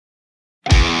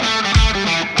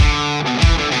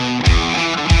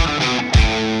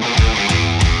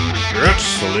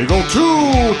Legal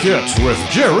Toolkit with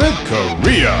Jared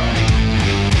Correa.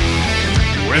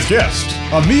 With guest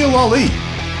Emil Ali,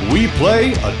 we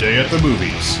play A Day at the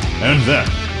Movies. And then,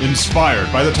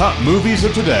 inspired by the top movies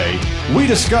of today, we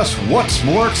discuss what's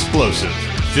more explosive,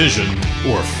 fission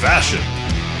or fashion.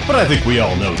 But I think we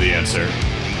all know the answer.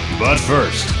 But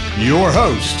first, your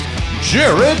host,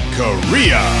 Jared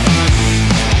Correa.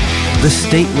 The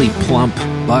stately, plump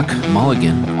Buck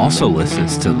Mulligan also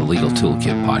listens to the Legal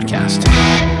Toolkit podcast.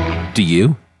 Do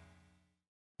you?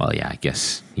 Well, yeah, I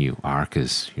guess you are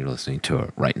because you're listening to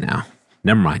it right now.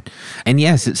 Never mind. And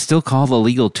yes, it's still called the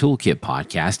Legal Toolkit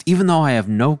podcast, even though I have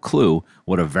no clue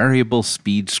what a variable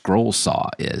speed scroll saw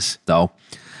is. Though,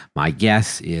 my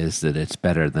guess is that it's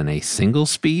better than a single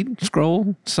speed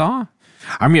scroll saw.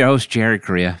 I'm your host, Jared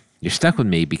Correa. You're stuck with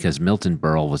me because Milton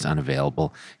Berle was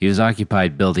unavailable. He was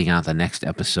occupied building out the next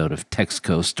episode of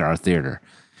Texaco Star Theater.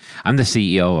 I'm the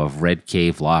CEO of Red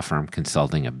Cave Law Firm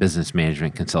Consulting, a business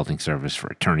management consulting service for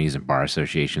attorneys and bar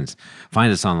associations.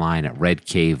 Find us online at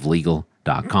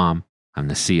redcavelegal.com. I'm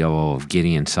the COO of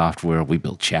Gideon Software. We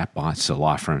build chatbots so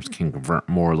law firms can convert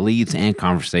more leads and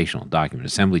conversational document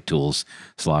assembly tools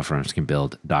so law firms can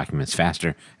build documents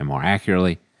faster and more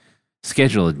accurately.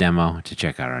 Schedule a demo to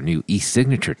check out our new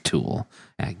e-signature tool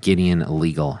at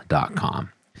GideonLegal.com.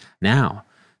 Now,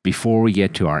 before we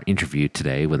get to our interview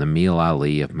today with Emil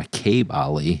Ali of McCabe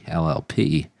Ali,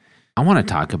 LLP, I want to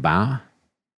talk about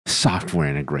software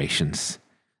integrations.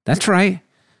 That's right,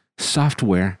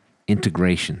 software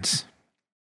integrations.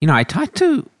 You know, I talk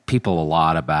to people a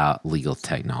lot about legal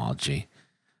technology,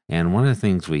 and one of the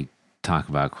things we talk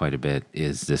about quite a bit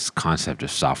is this concept of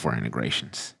software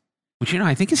integrations. Which, you know,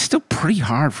 I think is still pretty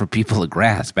hard for people to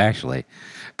grasp, actually.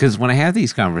 Because when I have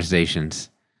these conversations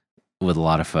with a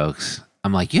lot of folks,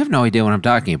 I'm like, you have no idea what I'm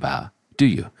talking about, do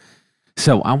you?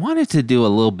 So I wanted to do a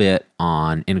little bit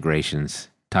on integrations,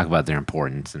 talk about their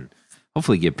importance, and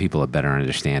hopefully give people a better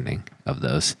understanding of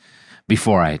those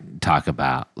before I talk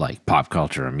about like pop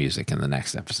culture or music in the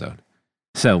next episode.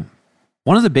 So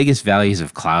one of the biggest values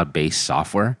of cloud-based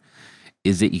software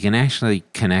is that you can actually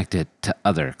connect it to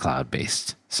other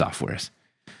cloud-based softwares,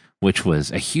 which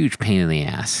was a huge pain in the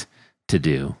ass to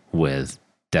do with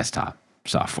desktop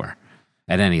software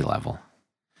at any level.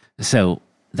 So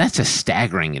that's a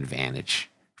staggering advantage,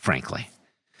 frankly.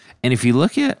 And if you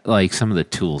look at like some of the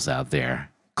tools out there,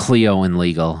 Clio in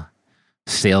legal,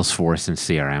 Salesforce and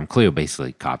CRM, Clio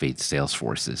basically copied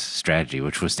Salesforce's strategy,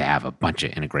 which was to have a bunch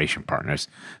of integration partners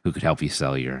who could help you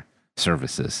sell your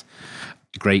services.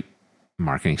 Great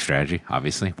marketing strategy,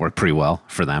 obviously, worked pretty well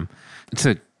for them. It's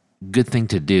a good thing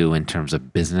to do in terms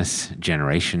of business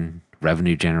generation,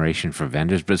 revenue generation for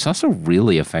vendors, but it's also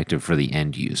really effective for the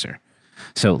end user.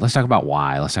 So let's talk about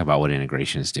why. Let's talk about what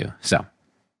integrations do. So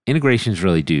integrations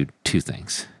really do two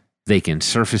things. They can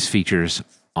surface features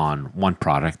on one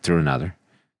product through another,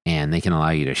 and they can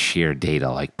allow you to share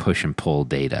data, like push and pull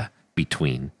data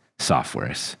between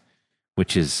softwares,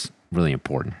 which is really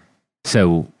important.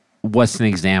 So what's an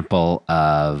example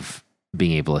of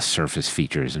being able to surface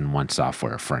features in one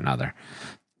software for another?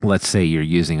 Let's say you're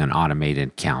using an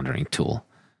automated calendaring tool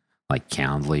like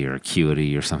Calendly or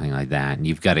Acuity or something like that, and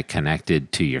you've got it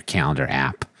connected to your calendar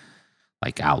app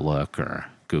like Outlook or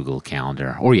Google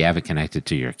Calendar, or you have it connected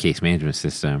to your case management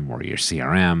system or your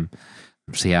CRM.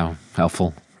 See how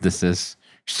helpful this is?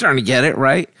 You're starting to get it,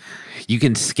 right? You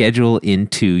can schedule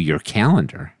into your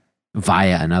calendar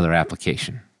via another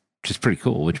application, which is pretty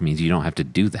cool, which means you don't have to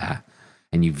do that.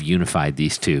 And you've unified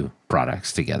these two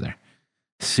products together.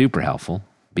 Super helpful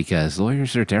because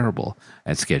lawyers are terrible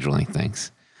at scheduling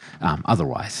things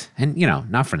otherwise. And, you know,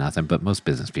 not for nothing, but most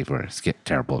business people are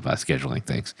terrible about scheduling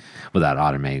things without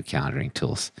automated calendaring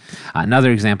tools.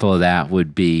 Another example of that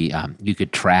would be you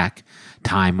could track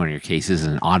time on your cases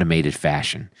in an automated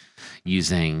fashion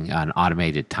using an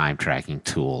automated time tracking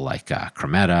tool like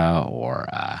Cremeta or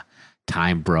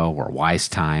TimeBro or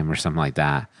WiseTime or something like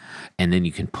that. And then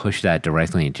you can push that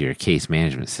directly into your case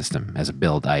management system as a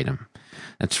build item.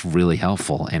 That's really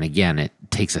helpful. And again, it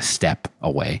takes a step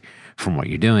away from what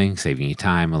you're doing, saving you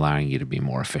time, allowing you to be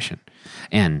more efficient.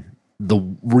 And the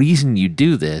reason you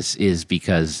do this is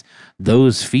because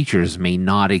those features may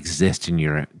not exist in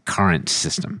your current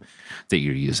system that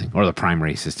you're using or the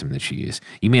primary system that you use.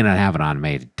 You may not have an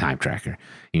automated time tracker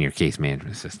in your case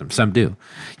management system. Some do.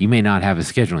 You may not have a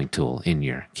scheduling tool in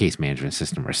your case management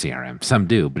system or CRM. Some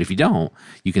do. But if you don't,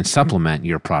 you can supplement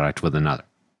your product with another.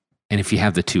 And if you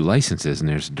have the two licenses and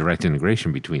there's direct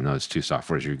integration between those two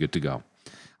softwares, you're good to go.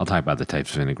 I'll talk about the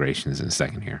types of integrations in a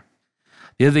second here.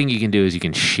 The other thing you can do is you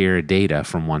can share data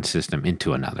from one system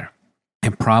into another.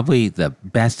 And probably the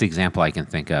best example I can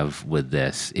think of with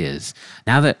this is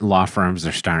now that law firms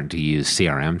are starting to use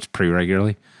CRMs pretty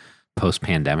regularly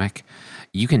post-pandemic,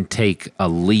 you can take a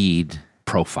lead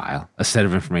profile, a set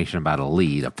of information about a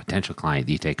lead, a potential client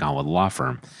that you take on with a law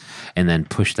firm, and then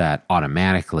push that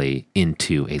automatically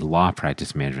into a law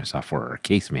practice management software or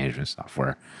case management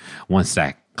software once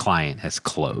that client has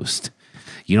closed.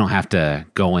 You don't have to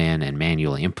go in and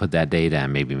manually input that data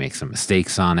and maybe make some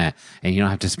mistakes on it, and you don't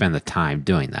have to spend the time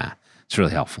doing that. It's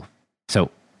really helpful.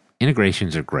 So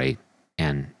integrations are great,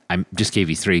 and I just gave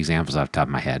you 3 examples off the top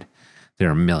of my head. There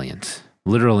are millions,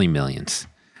 literally millions.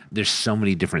 There's so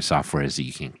many different softwares that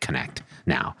you can connect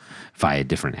now via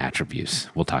different attributes.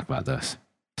 We'll talk about those.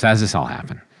 So how does this all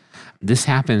happen? This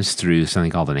happens through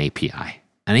something called an API.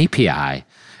 An API,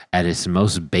 at its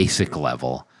most basic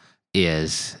level,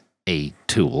 is a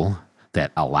tool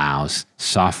that allows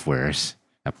softwares,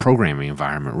 a programming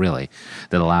environment really,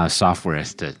 that allows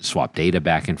softwares to swap data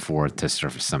back and forth to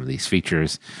surface some of these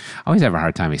features. I always have a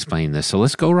hard time explaining this. So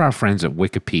let's go to our friends at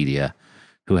Wikipedia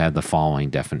who have the following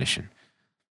definition.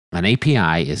 An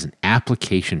API is an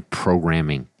application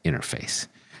programming interface,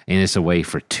 and it's a way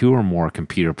for 2 or more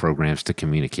computer programs to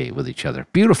communicate with each other.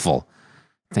 Beautiful.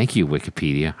 Thank you,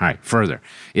 Wikipedia. All right, further.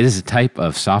 It is a type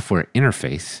of software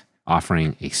interface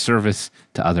offering a service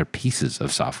to other pieces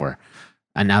of software.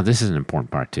 And now this is an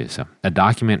important part too. So a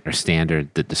document or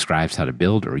standard that describes how to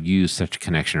build or use such a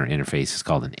connection or interface is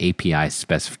called an API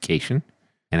specification.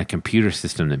 And a computer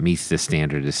system that meets this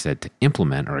standard is said to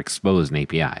implement or expose an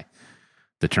API.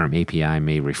 The term API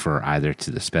may refer either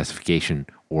to the specification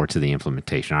or to the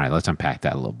implementation. All right, let's unpack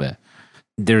that a little bit.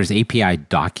 There's API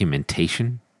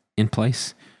documentation in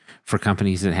place for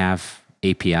companies that have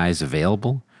APIs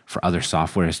available for other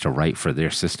softwares to write for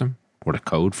their system or to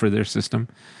code for their system,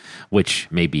 which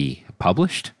may be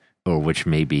published or which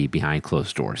may be behind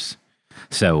closed doors.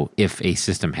 So if a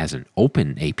system has an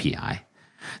open API,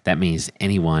 that means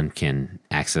anyone can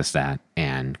access that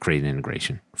and create an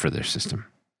integration for their system.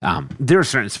 There are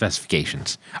certain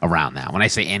specifications around that. When I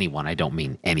say anyone, I don't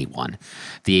mean anyone.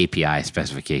 The API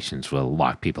specifications will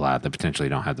lock people out that potentially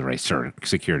don't have the right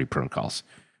security protocols,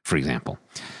 for example.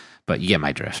 But you get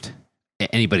my drift.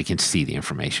 Anybody can see the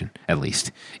information, at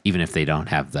least, even if they don't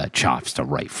have the chops to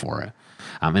write for it.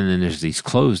 And then there's these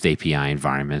closed API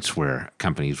environments where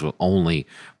companies will only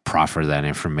proffer that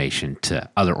information to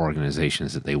other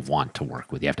organizations that they want to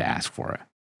work with. You have to ask for it.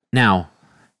 Now,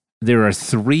 there are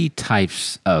 3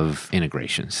 types of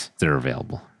integrations that are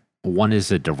available. One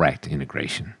is a direct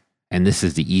integration, and this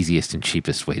is the easiest and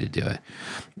cheapest way to do it.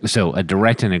 So a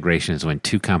direct integration is when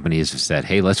 2 companies have said,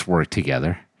 hey, let's work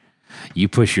together. You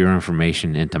push your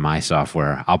information into my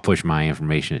software. I'll push my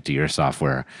information into your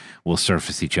software. We'll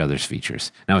surface each other's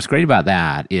features. Now, what's great about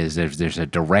that is there's a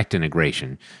direct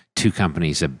integration. 2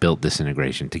 companies have built this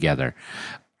integration together,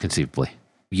 conceivably.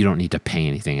 You don't need to pay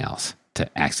anything else to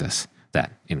access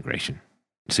that integration.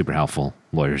 Super helpful.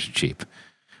 Lawyers are cheap.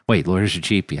 Wait, lawyers are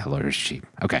cheap? Yeah, lawyers are cheap.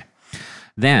 Okay.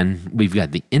 Then we've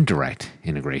got the indirect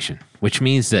integration, which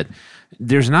means that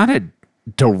there's not a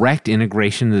direct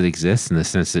integration that exists in the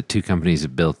sense that 2 companies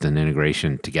have built an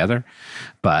integration together,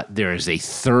 but there is a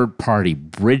third-party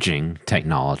bridging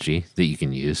technology that you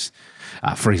can use.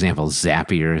 For example,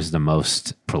 Zapier is the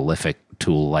most prolific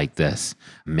tool like this.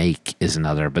 Make is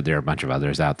another, but there are a bunch of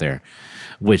others out there,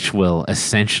 which will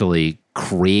essentially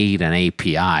create an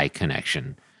API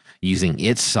connection using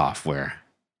its software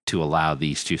to allow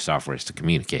these 2 softwares to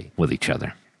communicate with each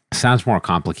other. Sounds more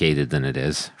complicated than it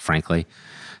is, frankly.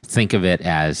 Think of it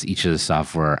as each of the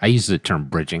software. I use the term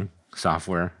bridging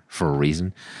software for a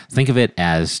reason. Think of it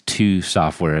as 2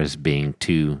 softwares being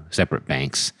 2 separate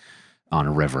banks on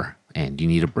a river, and you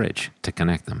need a bridge to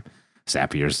connect them.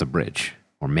 Zapier is the bridge,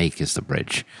 or Make is the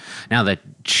bridge. Now, the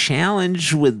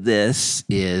challenge with this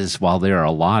is while there are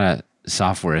a lot of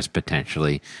softwares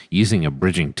potentially using a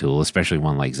bridging tool, especially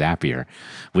one like Zapier,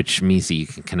 which means that you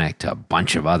can connect to a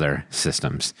bunch of other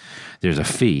systems. There's a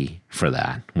fee for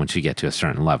that once you get to a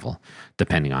certain level,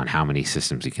 depending on how many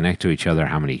systems you connect to each other,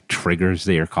 how many triggers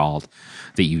they are called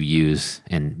that you use.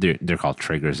 And they're called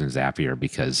triggers in Zapier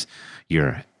because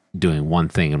you're doing one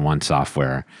thing in one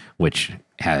software, which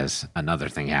has another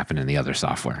thing happen in the other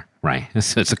software, right?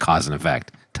 So it's a cause and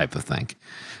effect type of thing.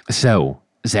 So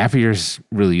Zapier's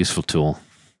a really useful tool.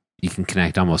 You can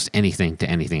connect almost anything to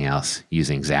anything else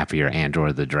using Zapier and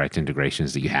or the direct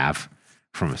integrations that you have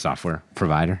from a software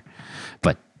provider.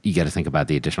 But you got to think about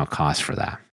the additional cost for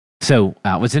that. So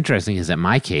what's interesting is that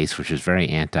my case, which was very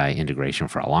anti-integration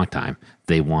for a long time,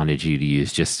 they wanted you to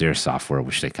use just their software,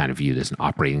 which they kind of viewed as an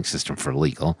operating system for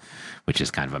legal, which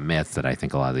is kind of a myth that I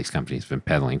think a lot of these companies have been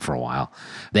peddling for a while.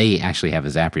 They actually have a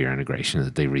Zapier integration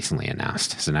that they recently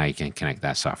announced. So now you can connect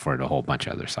that software to a whole bunch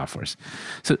of other softwares.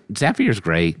 So Zapier is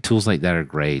great. Tools like that are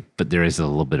great, but there is a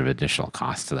little bit of additional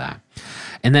cost to that.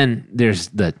 And then there's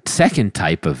the second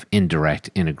type of indirect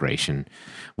integration,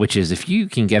 which is if you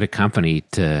can get a company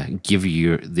to give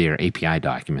you their API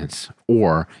documents,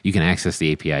 or you can access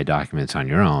the API documents on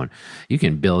your own, you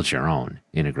can build your own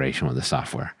integration with the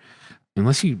software.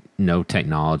 Unless you know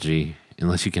technology,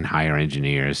 unless you can hire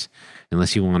engineers,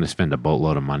 unless you want to spend a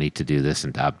boatload of money to do this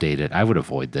and to update it, I would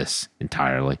avoid this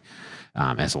entirely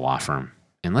as a law firm.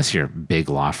 Unless you're a big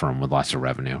law firm with lots of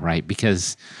revenue, right?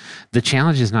 Because the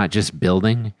challenge is not just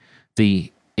building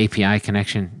the API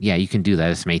connection. Yeah, you can do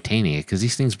that. It's maintaining it because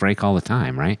these things break all the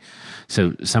time, right?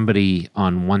 So somebody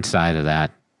on one side of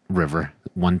that river,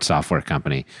 one software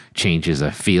company, changes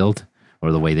a field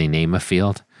or the way they name a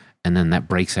field, and then that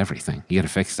breaks everything. You got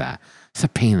to fix that. It's a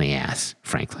pain in the ass,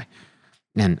 frankly.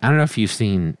 And I don't know if you've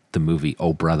seen the movie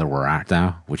Oh Brother, Where Art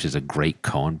Thou, which is a great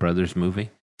Coen Brothers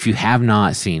movie. If you have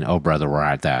not seen Oh Brother, Where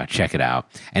Art Thou, check it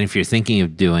out. And if you're thinking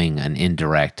of doing an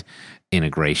indirect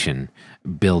integration,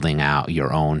 building out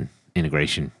your own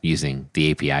integration using the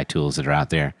API tools that are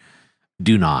out there,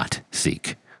 do not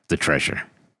seek the treasure.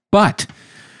 But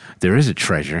there is a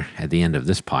treasure at the end of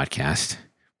this podcast,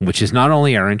 which is not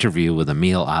only our interview with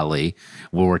Emil Ali,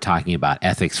 where we're talking about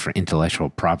ethics for intellectual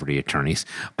property attorneys,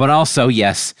 but also,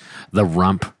 yes, the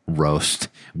Rump Roast,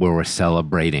 where we're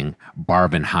celebrating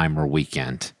Barbenheimer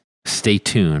weekend. Stay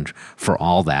tuned for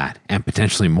all that and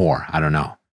potentially more. I don't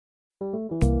know.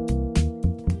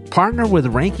 Partner with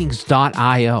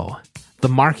Rankings.io, the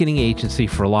marketing agency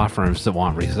for law firms that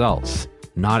want results,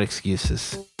 not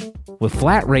excuses. With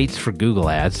flat rates for Google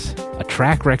ads, a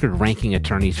track record ranking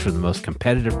attorneys for the most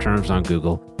competitive terms on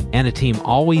Google, and a team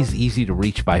always easy to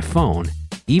reach by phone,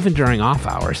 even during off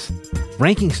hours,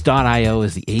 Rankings.io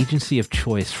is the agency of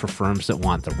choice for firms that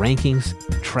want the rankings,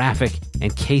 traffic,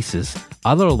 and cases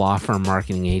other law firm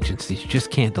marketing agencies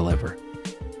just can't deliver.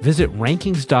 Visit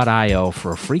Rankings.io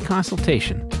for a free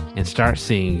consultation and start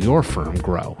seeing your firm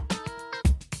grow.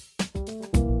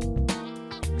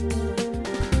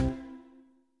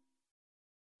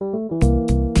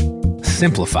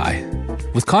 Simplify.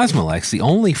 With Cosmolex, the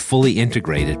only fully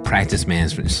integrated practice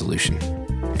management solution.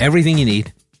 Everything you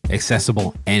need,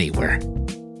 accessible anywhere.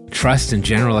 Trust and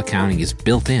general accounting is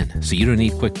built in, so you don't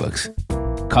need QuickBooks.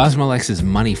 Cosmolex's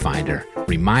Money Finder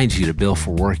reminds you to bill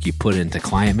for work you put into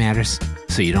client matters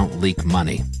so you don't leak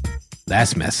money.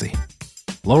 That's messy.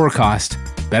 Lower cost,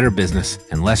 better business,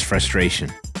 and less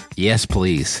frustration. Yes,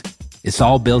 please. It's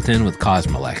all built in with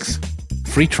Cosmolex.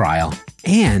 Free trial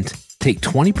and take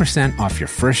 20% off your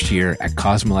first year at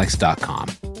cosmolex.com.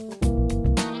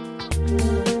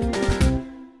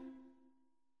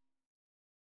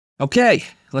 Okay,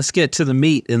 let's get to the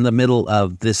meat in the middle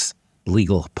of this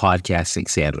legal podcasting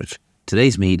sandwich.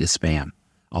 Today's meat is Spam,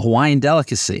 a Hawaiian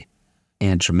delicacy,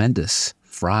 and tremendous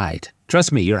fried.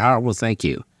 Trust me, your heart will thank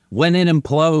you when it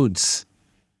implodes.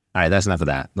 All right, that's enough of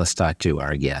that. Let's talk to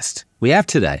our guest. We have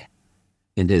today,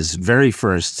 in his very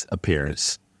first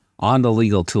appearance on the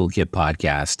Legal Toolkit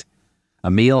podcast,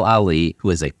 Emil Ali,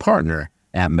 who is a partner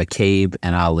at McCabe &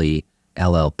 Ali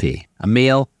LLP.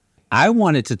 Emil, I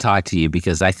wanted to talk to you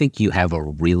because I think you have a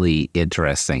really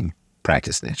interesting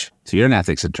practice niche. So you're an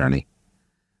ethics attorney,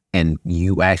 and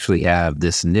you actually have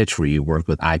this niche where you work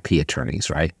with IP attorneys,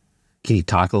 right? Can you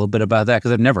talk a little bit about that?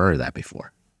 Because I've never heard of that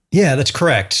before. Yeah, that's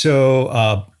correct.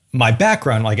 So my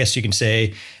background, I guess you can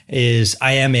say, is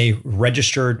I am a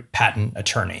registered patent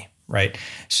attorney, right?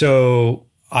 So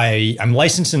I'm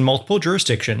licensed in multiple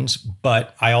jurisdictions,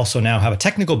 but I also now have a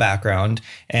technical background,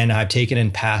 and I've taken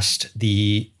and passed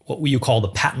what you call the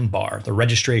patent bar, the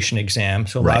registration exam.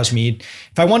 So it allows me,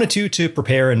 if I wanted to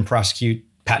prepare and prosecute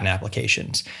patent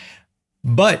applications.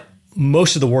 But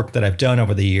most of the work that I've done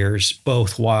over the years,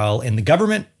 both while in the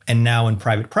government and now in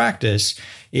private practice,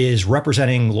 is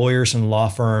representing lawyers and law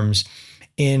firms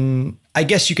in, I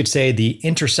guess you could say, the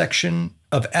intersection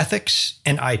of ethics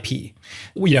and IP.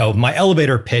 You know, my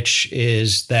elevator pitch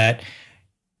is that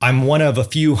I'm one of a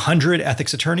few hundred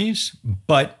ethics attorneys,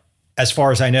 but as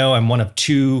far as I know, I'm one of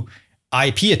two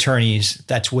IP attorneys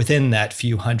that's within that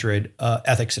few hundred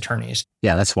ethics attorneys.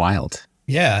 Yeah, that's wild.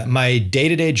 Yeah, my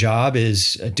day-to-day job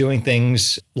is doing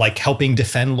things like helping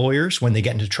defend lawyers when they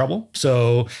get into trouble.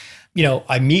 So, you know,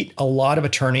 I meet a lot of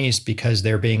attorneys because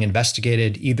they're being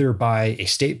investigated either by a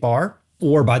state bar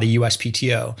or by the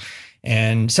USPTO.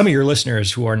 And some of your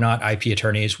listeners who are not IP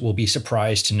attorneys will be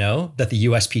surprised to know that the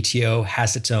USPTO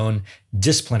has its own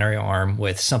disciplinary arm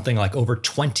with something like over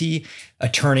 20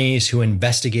 attorneys who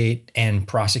investigate and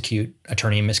prosecute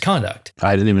attorney misconduct.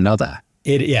 I didn't even know that.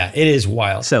 It is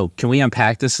wild. So can we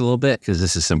unpack this a little bit? Because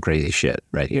this is some crazy shit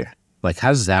right here. Like, how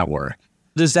does that work?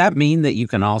 Does that mean that you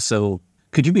can also,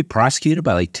 could you be prosecuted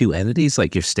by like two entities,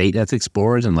 like your state ethics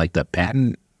board and like the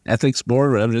patent ethics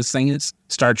board, whatever this thing is,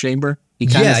 Star Chamber?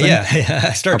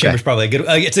 Yeah. Star Chamber is probably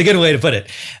it's a good way to put it.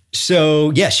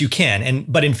 So yes, you can.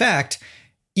 But in fact,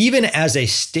 even as a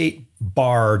state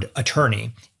barred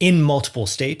attorney in multiple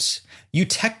states, you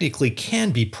technically can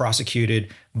be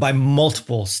prosecuted by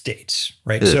multiple states,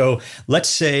 right? So let's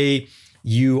say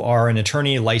you are an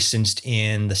attorney licensed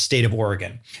in the state of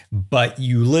Oregon, but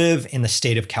you live in the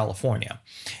state of California.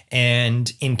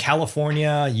 And in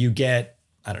California, you get,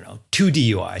 2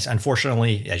 DUIs.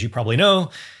 Unfortunately, as you probably know,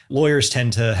 lawyers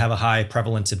tend to have a high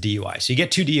prevalence of DUI. So you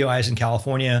get 2 DUIs in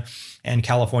California, and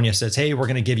California says, hey, we're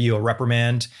going to give you a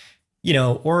reprimand.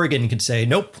 Oregon could say,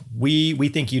 nope, we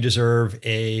think you deserve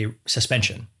a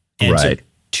suspension. And right.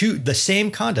 So the same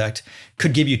conduct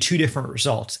could give you 2 different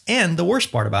results. And the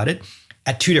worst part about it,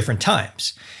 at 2 different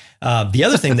times. The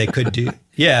other thing they could do,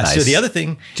 nice. So the other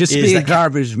thing just is be a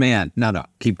garbage man. No,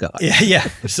 keep going. Yeah.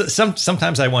 So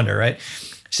sometimes I wonder, right?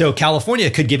 So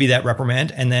California could give you that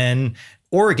reprimand, and then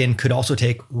Oregon could also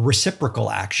take reciprocal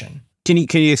action. Can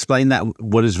you explain that?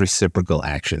 What does reciprocal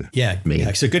action mean?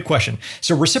 Yeah, so good question.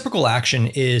 So reciprocal action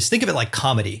is, think of it like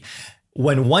comedy.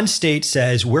 When one state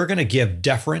says we're going to give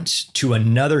deference to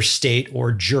another state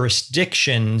or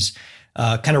jurisdiction's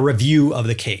kind of review of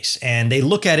the case, and they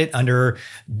look at it under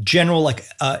general,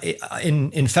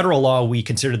 in federal law, we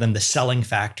consider them the selling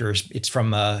factors. It's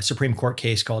from a Supreme Court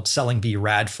case called Selling v.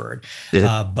 Radford.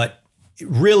 Yeah. But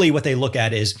really what they look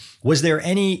at is, was there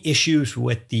any issues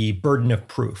with the burden of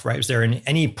proof, right? Was there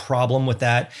any problem with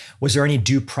that? Was there any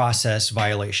due process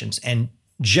violations? And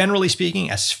generally speaking,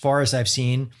 as far as I've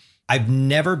seen, I've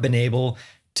never been able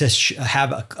to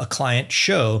have a client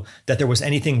show that there was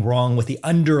anything wrong with the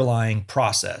underlying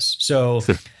process. So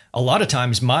a lot of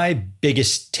times my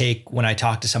biggest take when I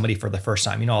talk to somebody for the first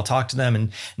time, I'll talk to them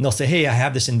and they'll say, hey, I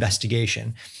have this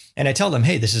investigation. And I tell them,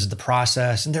 hey, this is the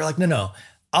process. And they're like, no,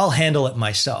 I'll handle it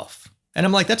myself. And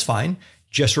I'm like, that's fine.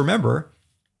 Just remember,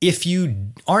 if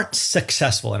you aren't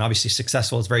successful, and obviously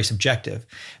successful is very subjective,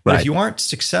 but if you aren't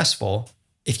successful,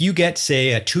 if you get,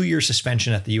 say, a 2-year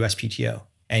suspension at the USPTO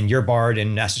and you're barred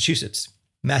in Massachusetts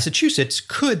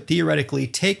could theoretically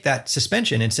take that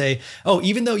suspension and say, oh,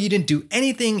 even though you didn't do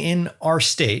anything in our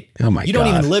state, you don't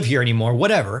even live here anymore,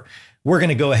 whatever, we're going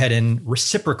to go ahead and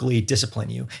reciprocally discipline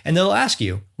you. And they'll ask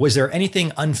you, was there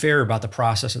anything unfair about the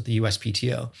process at the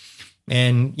USPTO?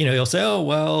 And, you'll say, oh,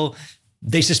 well,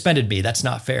 they suspended me. That's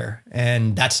not fair.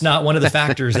 And that's not one of the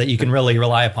factors that you can really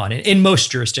rely upon in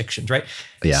most jurisdictions, right?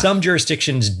 Yeah. Some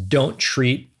jurisdictions don't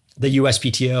treat the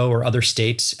USPTO or other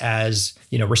states as,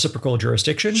 reciprocal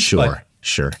jurisdictions. Sure.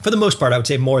 For the most part, I would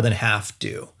say more than half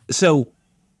do. So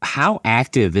how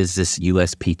active is this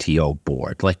USPTO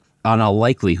board? Like on a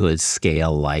likelihood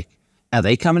scale, like, are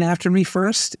they coming after me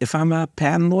first if I'm a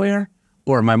patent lawyer?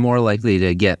 Or am I more likely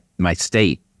to get my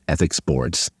state ethics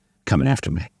boards coming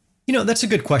after me? That's a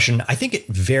good question. I think it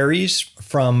varies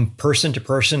from person to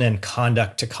person and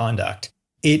conduct to conduct.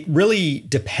 It really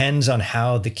depends on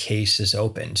how the case is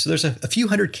opened. So there's a few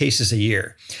hundred cases a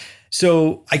year.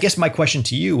 So I guess my question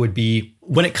to you would be,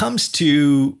 when it comes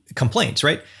to complaints,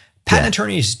 right? Patent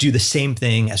attorneys do the same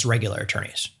thing as regular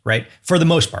attorneys, right? For the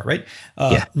most part, right?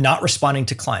 Not responding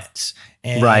to clients.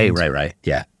 And right.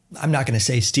 Yeah. I'm not going to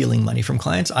say stealing money from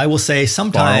clients. I will say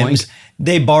sometimes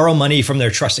they borrow money from their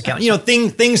trust account,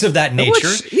 things of that nature.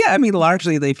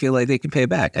 Largely they feel like they can pay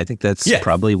back. I think that's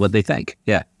probably what they think.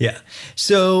 Yeah. Yeah.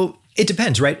 So it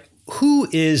depends, right? Who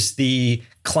is the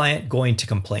client going to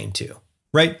complain to,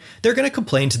 right? They're going to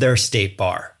complain to their state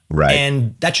bar. Right.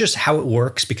 And that's just how it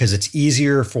works because it's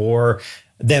easier for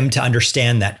them to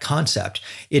understand that concept.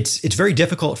 It's very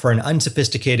difficult for an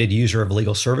unsophisticated user of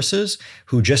legal services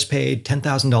who just paid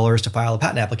 $10,000 to file a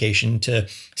patent application to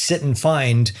sit and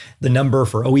find the number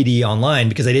for OED online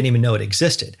because they didn't even know it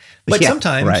existed. But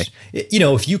sometimes,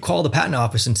 if you call the patent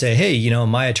office and say, hey,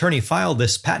 my attorney filed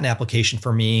this patent application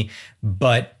for me,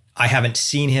 but I haven't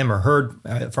seen him or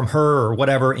heard from her or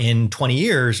whatever in 20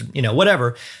 years,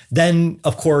 whatever, then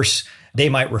of course they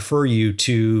might refer you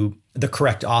to the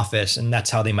correct office, and that's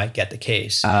how they might get the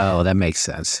case. Oh, that makes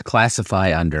sense.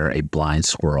 Classify under a blind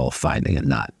squirrel finding a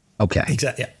nut. Okay.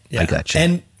 Exactly. Yeah. I gotcha.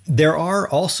 And there are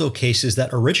also cases that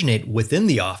originate within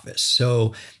the office.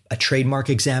 So a trademark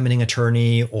examining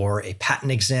attorney or a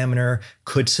patent examiner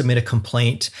could submit a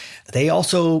complaint. They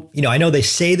also, I know they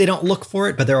say they don't look for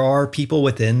it, but there are people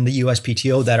within the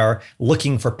USPTO that are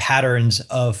looking for patterns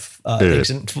of things.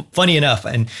 And funny enough,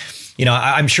 and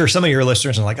I'm sure some of your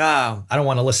listeners are like, I don't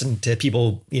want to listen to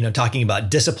people, talking about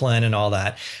discipline and all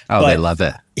that. Oh, they love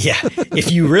it. Yeah.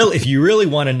 If you really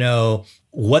want to know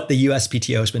what the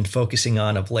USPTO has been focusing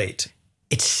on of late,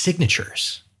 it's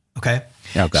signatures. Okay.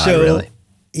 Oh God, really?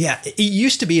 Yeah, it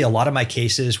used to be a lot of my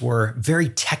cases were very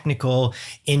technical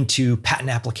into patent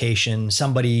application,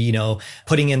 somebody,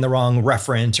 putting in the wrong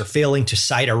reference or failing to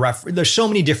cite a reference. There's so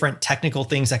many different technical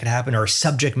things that could happen or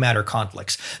subject matter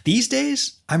conflicts. These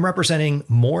days, I'm representing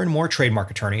more and more trademark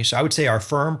attorneys. So I would say our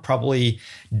firm probably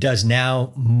does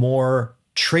now more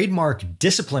trademark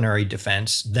disciplinary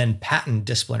defense than patent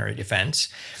disciplinary defense.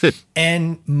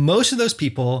 And most of those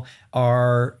people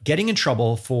are getting in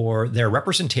trouble for their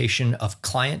representation of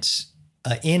clients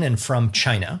in and from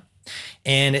China.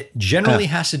 And it generally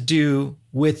has to do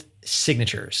with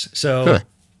signatures. So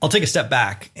I'll take a step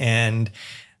back and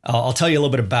I'll tell you a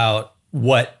little bit about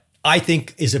what I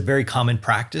think is a very common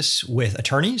practice with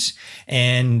attorneys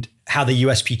and how the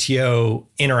USPTO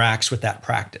interacts with that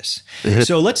practice.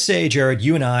 So let's say, Jared,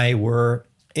 you and I were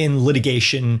in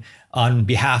litigation on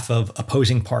behalf of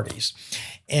opposing parties,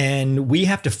 and we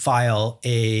have to file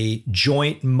a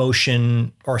joint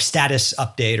motion or status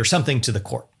update or something to the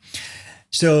court.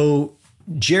 So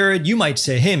Jared, you might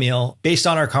say, hey, Emil, based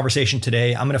on our conversation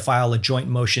today, I'm going to file a joint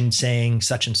motion saying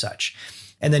such and such.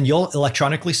 And then you'll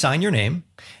electronically sign your name.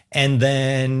 And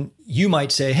then you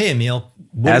might say, hey, Emil,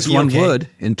 as one would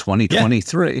in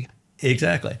 2023. Yeah,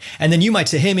 exactly. And then you might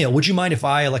say, hey, Emil, would you mind if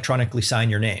I electronically sign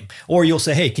your name? Or you'll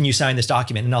say, hey, can you sign this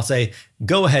document? And I'll say,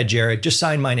 go ahead, Jared, just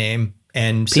sign my name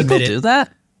and submit it. People do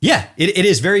that? Yeah, it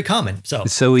is very common. So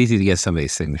it's so easy to get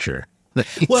somebody's signature. The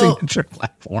signature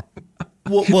platform.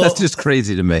 Well, that's just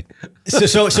crazy to me.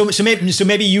 So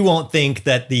maybe you won't think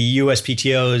that the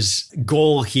USPTO's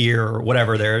goal here or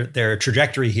whatever their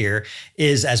trajectory here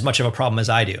is as much of a problem as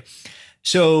I do.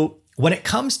 So when it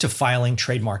comes to filing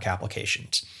trademark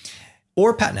applications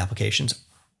or patent applications,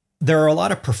 there are a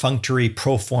lot of perfunctory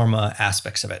pro forma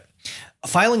aspects of it.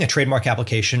 Filing a trademark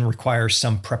application requires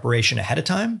some preparation ahead of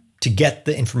time to get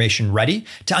the information ready,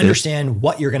 to understand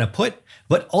what you're going to put,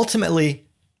 but ultimately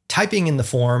typing in the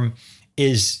form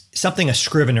is something a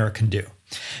scrivener can do.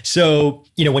 So,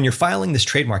 when you're filing this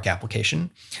trademark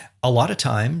application, a lot of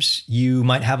times you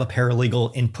might have a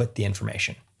paralegal input the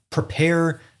information,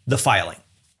 prepare the filing.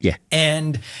 Yeah.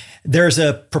 And there's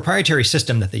a proprietary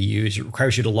system that they use. It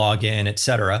requires you to log in, et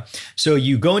cetera. So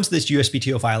you go into this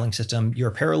USPTO filing system,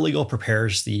 your paralegal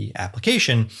prepares the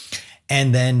application,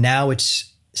 and then now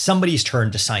it's somebody's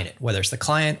turn to sign it, whether it's the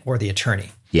client or the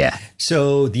attorney. Yeah.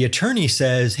 So the attorney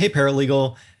says, hey,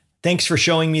 paralegal, thanks for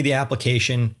showing me the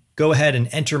application. Go ahead and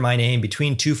enter my name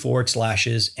between 2 forward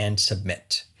slashes and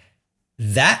submit.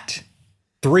 That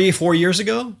 3 or 4 years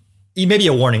ago, maybe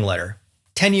a warning letter.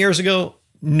 10 years ago,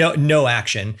 no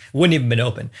action. Wouldn't even been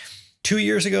open. 2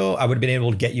 years ago, I would have been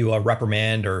able to get you a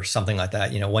reprimand or something like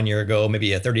that. 1 year ago,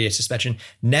 maybe a 30-day suspension.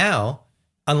 Now,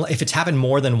 if it's happened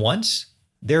more than once,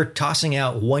 they're tossing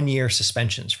out 1-year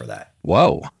suspensions for that.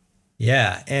 Whoa.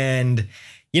 Yeah. And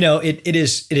it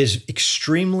is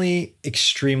extremely,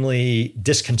 extremely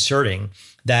disconcerting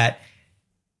that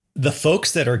the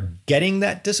folks that are getting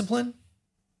that discipline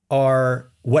are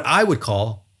what I would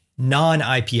call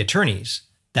non-IP attorneys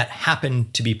that happen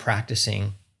to be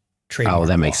practicing trademark law. Oh,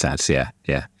 that makes sense. Yeah.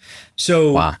 Yeah.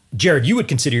 So, Jared, you would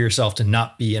consider yourself to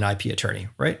not be an IP attorney,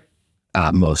 right?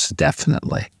 Most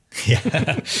definitely.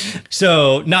 Yeah.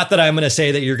 So not that I'm going to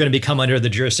say that you're going to become under the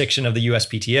jurisdiction of the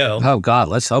USPTO. Oh, God,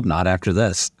 let's hope not after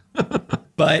this.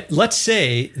 But let's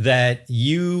say that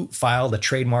you filed a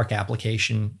trademark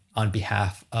application on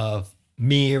behalf of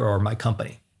me or my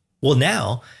company. Well,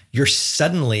 now you're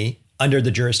suddenly under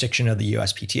the jurisdiction of the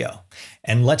USPTO.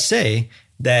 And let's say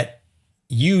that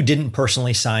you didn't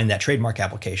personally sign that trademark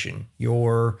application.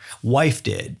 Your wife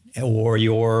did, or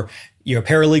your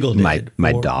paralegal did.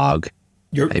 My dog.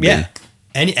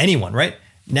 Anyone, right?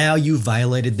 Now you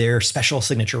violated their special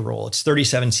signature rule. It's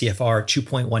 37 CFR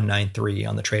 2.193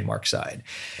 on the trademark side.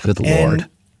 Good Lord.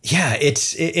 Yeah,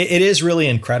 it is really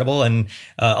incredible. And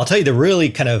I'll tell you the really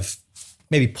kind of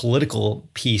maybe political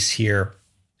piece here.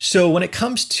 So when it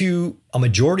comes to a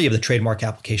majority of the trademark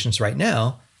applications right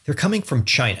now, they're coming from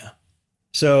China.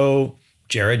 So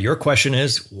Jared, your question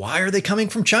is, why are they coming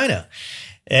from China?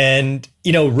 And,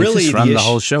 really just run the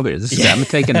whole show here. I'm going to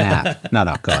take a nap. No,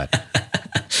 go ahead.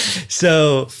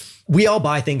 So we all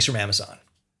buy things from Amazon.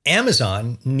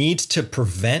 Amazon needs to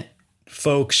prevent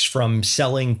folks from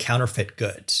selling counterfeit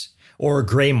goods or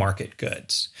gray market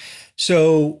goods.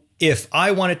 So if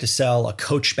I wanted to sell a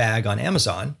Coach bag on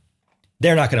Amazon,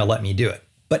 they're not going to let me do it.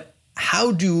 But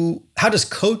how does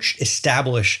Coach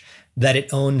establish that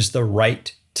it owns the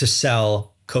right to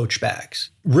sell Coach bags?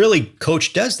 Really,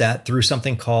 Coach does that through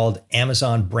something called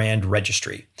Amazon Brand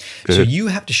Registry. Good. So you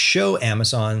have to show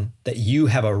Amazon that you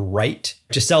have a right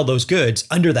to sell those goods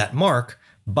under that mark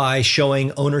by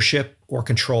showing ownership or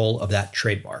control of that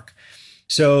trademark.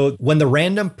 So when the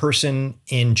random person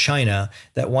in China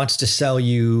that wants to sell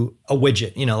you a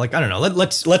widget, like, I don't know,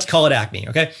 let's call it Acme,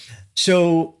 okay?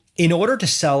 So in order to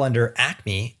sell under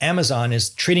Acme, Amazon is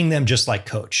treating them just like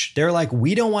Coach. They're like,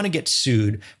 we don't want to get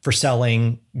sued for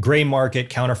selling gray market,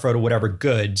 counterfeit, or whatever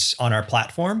goods on our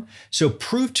platform. So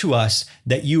prove to us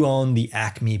that you own the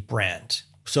Acme brand.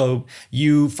 So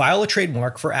you file a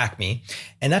trademark for Acme.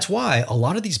 And that's why a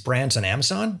lot of these brands on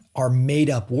Amazon are made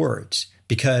up words,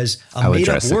 because a made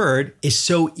up word is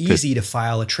so easy to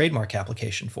file a trademark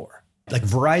application for. Like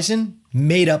Verizon,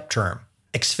 made up term.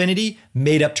 Xfinity,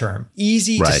 made up term.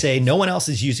 Easy to say, no one else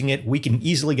is using it. We can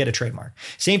easily get a trademark.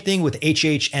 Same thing with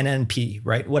HHNNP,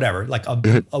 right? Whatever, like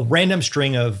a random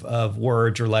string of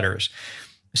words or letters.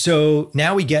 So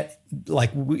now we get,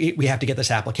 like, we have to get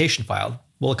this application filed.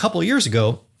 Well, a couple of years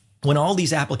ago, when all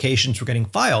these applications were getting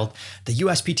filed, the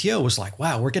USPTO was like,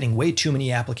 wow, we're getting way too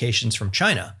many applications from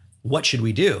China. What should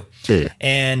we do?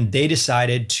 And they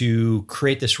decided to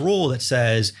create this rule that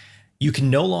says, you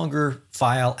can no longer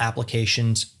file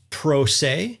applications pro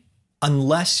se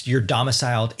unless you're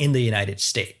domiciled in the United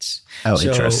States. Oh, so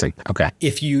interesting. Okay.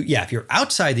 If you're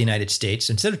outside the United States,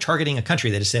 instead of targeting a country,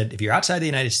 they just said, if you're outside the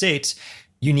United States,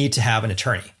 you need to have an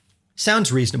attorney.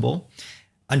 Sounds reasonable.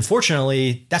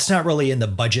 Unfortunately, that's not really in the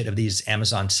budget of these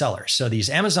Amazon sellers. So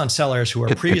these Amazon sellers who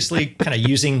are previously kind of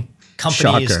using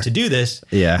companies to do this,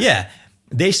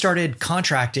 they started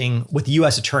contracting with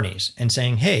U.S. attorneys and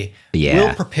saying, hey,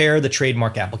 we'll prepare the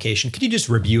trademark application. Could you just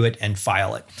review it and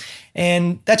file it?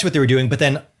 And that's what they were doing. But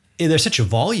then there's such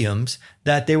volumes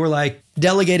that they were like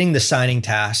delegating the signing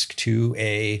task to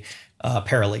a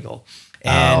paralegal.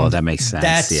 And that makes sense.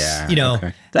 That's,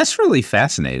 that's really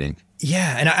fascinating.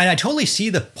 Yeah. And I totally see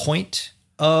the point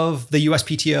of the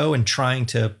USPTO and trying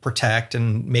to protect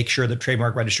and make sure the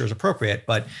trademark register is appropriate.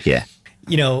 But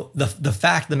the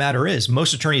fact of the matter is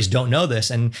most attorneys don't know this.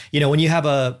 And, when you have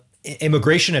a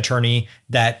immigration attorney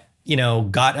that,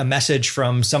 got a message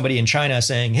from somebody in China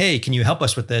saying, hey, can you help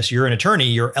us with this? You're an attorney,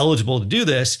 you're eligible to do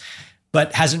this,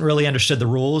 but hasn't really understood the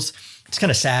rules. It's kind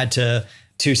of sad to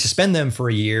suspend them for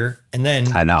a year and then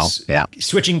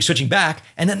switching back,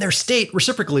 and then their state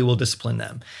reciprocally will discipline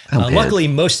them. Luckily,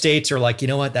 most states are like, you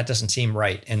know what, that doesn't seem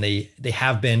right. And they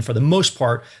have been, for the most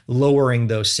part, lowering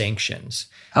those sanctions.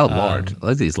 Oh, Lord.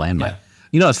 Look at these landmines.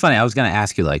 Yeah. It's funny. I was going to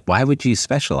ask you, like, why would you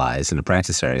specialize in a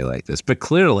practice area like this? But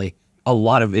clearly, a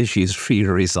lot of issues for you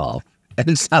to resolve. And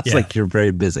it sounds like you're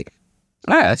very busy.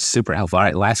 All right, that's super helpful. All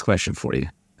right, last question for you.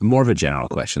 More of a general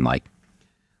question. Like,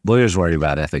 lawyers worry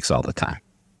about ethics all the time.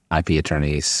 IP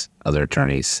attorneys, other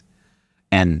attorneys.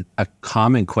 And a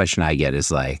common question I get is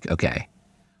like, okay,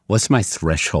 what's my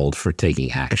threshold for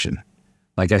taking action?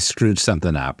 Like, I screwed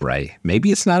something up, right?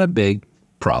 Maybe it's not a big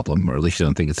problem, or at least you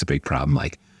don't think it's a big problem.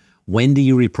 Like, when do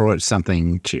you report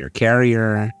something to your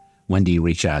carrier? When do you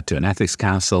reach out to an ethics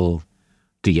counsel?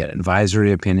 Do you get an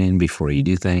advisory opinion before you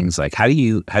do things? Like, how do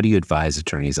you advise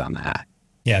attorneys on that?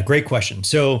 Yeah, great question.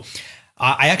 So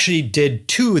I actually did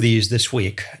 2 of these this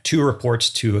week, 2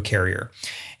 reports to a carrier.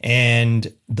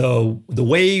 And the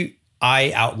way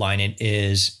I outline it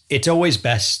is it's always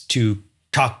best to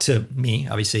talk to me,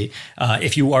 obviously,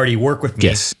 if you already work with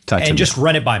me, and just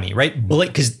run it by me, right?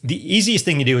 Because the easiest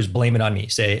thing to do is blame it on me.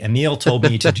 Say, Emil told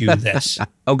me to do this.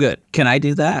 Oh, good. Can I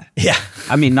do that? Yeah.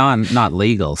 I mean, not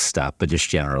legal stuff, but just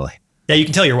generally. Yeah, you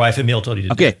can tell your wife Emil told you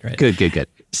to do it. Right? Good.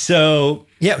 So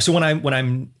when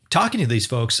I'm talking to these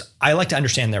folks, I like to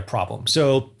understand their problem.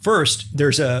 So first,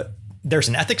 there's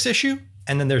an ethics issue,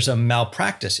 and then there's a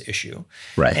malpractice issue.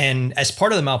 Right. And as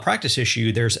part of the malpractice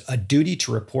issue, there's a duty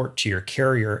to report to your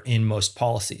carrier in most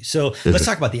policies. So let's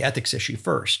talk about the ethics issue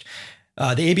first.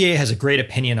 The ABA has a great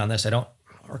opinion on this. I don't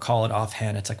recall it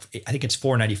offhand. It's like, I think it's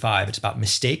 495. It's about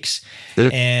mistakes.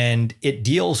 And it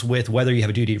deals with whether you have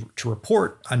a duty to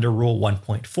report under Rule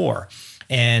 1.4.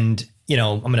 And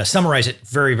I'm going to summarize it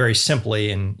very, very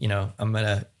simply, and, I'm going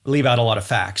to leave out a lot of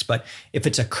facts. But if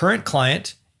it's a current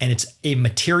client and it's a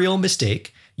material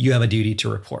mistake, you have a duty to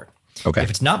report. Okay. If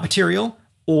it's not material,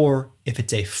 or if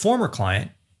it's a former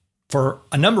client, for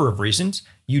a number of reasons,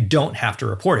 you don't have to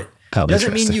report it. Oh,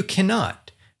 doesn't mean you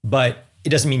cannot, but it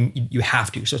doesn't mean you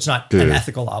have to. So it's not an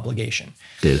ethical obligation.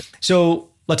 Dude. So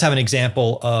let's have an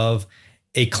example of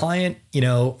a client,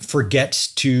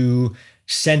 forgets to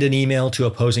send an email to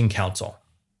opposing counsel.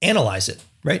 Analyze it,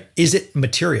 right? Is it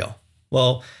material?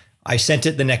 Well, I sent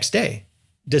it the next day.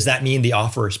 Does that mean the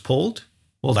offer is pulled?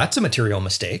 Well, that's a material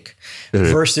mistake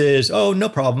versus, oh, no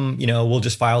problem. We'll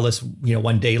just file this,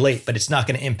 1 day late, but it's not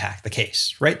going to impact the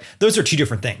case, right? Those are two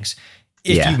different things.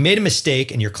 If you've made a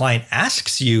mistake and your client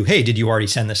asks you, hey, did you already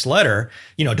send this letter?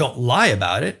 Don't lie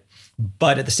about it.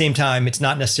 But at the same time, it's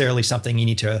not necessarily something you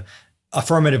need to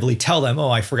affirmatively tell them, oh,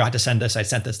 I forgot to send this. I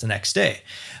sent this the next day.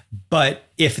 But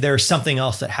if there's something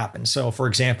else that happens, so for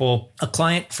example, a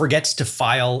client forgets to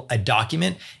file a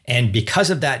document, and because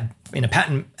of that, in a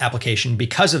patent application,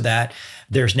 because of that,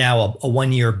 there's now a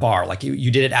 1 year bar. Like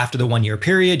you did it after the 1 year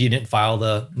period, you didn't file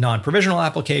the non-provisional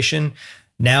application.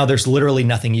 Now there's literally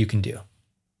nothing you can do,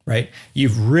 right?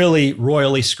 You've really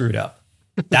royally screwed up.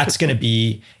 That's going to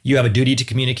be, you have a duty to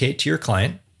communicate to your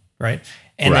client, right?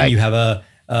 And then you have a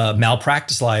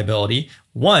malpractice liability.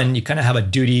 One, you kind of have a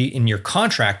duty in your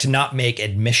contract to not make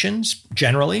admissions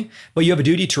generally, but you have a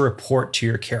duty to report to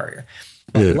your carrier.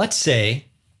 But let's say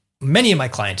many of my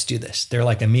clients do this. They're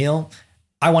like, Emil,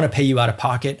 I want to pay you out of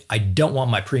pocket. I don't want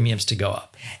my premiums to go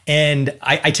up. And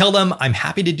I tell them I'm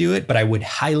happy to do it, but I would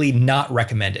highly not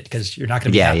recommend it because you're not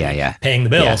going to be paying the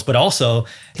bills. But also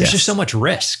there's just so much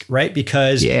risk, right?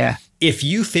 Because if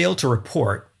you fail to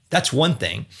report, that's one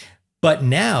thing. But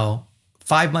now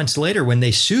 5 months later, when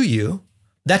they sue you,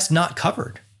 that's not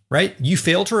covered, right? You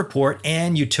failed to report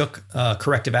and you took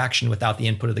corrective action without the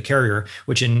input of the carrier,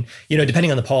 which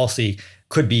depending on the policy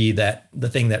could be that the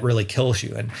thing that really kills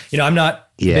you. And, I'm not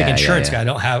a big insurance guy.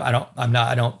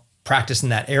 I don't practice in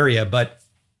that area, but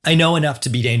I know enough to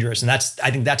be dangerous. And I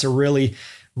think that's a really,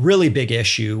 really big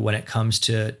issue when it comes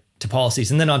to policies.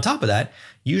 And then on top of that,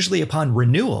 usually upon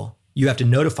renewal, you have to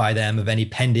notify them of any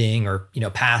pending or,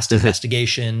 past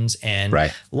investigations and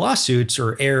lawsuits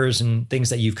or errors and things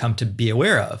that you've come to be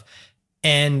aware of.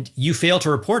 And you fail to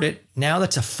report it. Now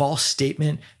that's a false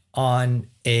statement on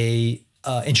a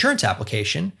insurance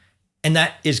application. And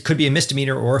that could be a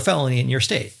misdemeanor or a felony in your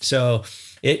state. So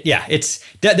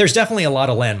there's definitely a lot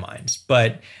of landmines.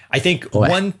 But I think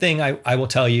one thing I will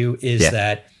tell you is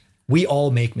that we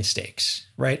all make mistakes,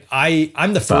 right?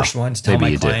 I'm the first one to tell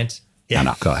my clients. Yeah.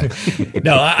 No, go ahead.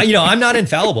 No, I'm not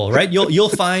infallible, right? You'll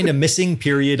find a missing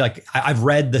period. Like I've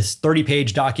read this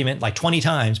 30-page document like 20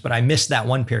 times, but I missed that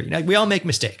one period. Like, we all make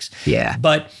mistakes. Yeah.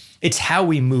 But it's how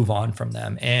we move on from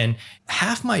them. And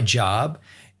half my job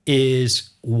is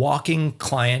walking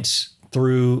clients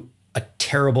through a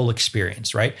terrible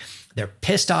experience, right? They're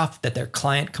pissed off that their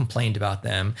client complained about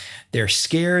them. They're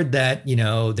scared that,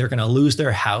 they're going to lose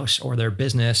their house or their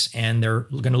business and they're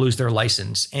going to lose their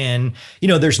license. And,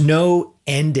 there's no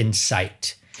end in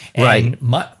sight. And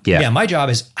my job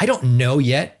is, I don't know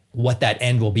yet what that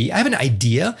end will be. I have an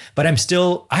idea, but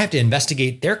I have to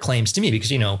investigate their claims to me because,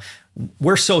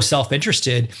 we're so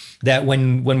self-interested that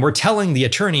when we're telling the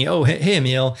attorney, oh, hey,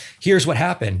 Emil, here's what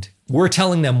happened, we're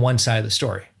telling them one side of the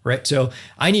story. Right. So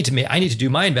I need to do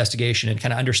my investigation and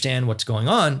kind of understand what's going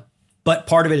on. But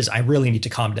part of it is I really need to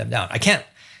calm them down. I can't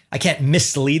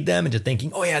mislead them into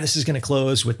thinking, oh yeah, this is going to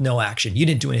close with no action. You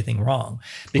didn't do anything wrong,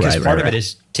 because part of it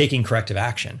is taking corrective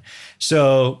action.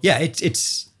 So yeah,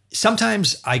 it's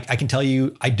sometimes I can tell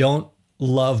you, I don't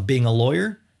love being a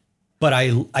lawyer, but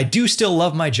I do still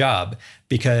love my job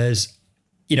because,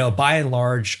 by and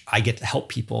large, I get to help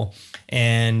people,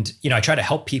 and, I try to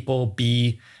help people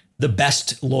be the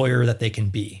best lawyer that they can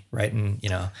be, right? And,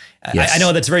 I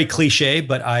know that's very cliche,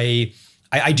 but I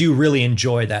do really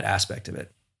enjoy that aspect of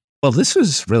it. Well, this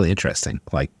was really interesting.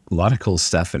 Like, a lot of cool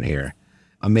stuff in here.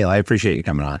 Emil, I appreciate you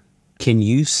coming on. Can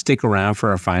you stick around for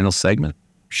our final segment?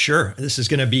 Sure. This is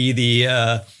going to be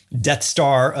the Death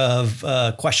Star of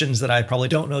questions that I probably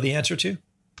don't know the answer to.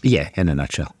 Yeah, in a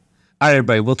nutshell. All right,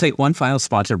 everybody, we'll take one final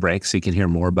sponsor break so you can hear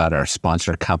more about our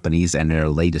sponsor companies and their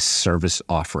latest service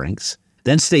offerings.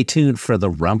 Then stay tuned for the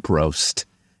rump roast.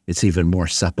 It's even more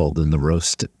supple than the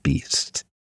roast beast.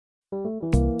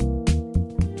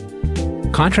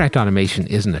 Contract automation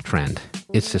isn't a trend.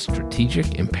 It's a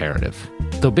strategic imperative.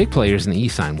 Though big players in the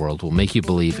e-sign world will make you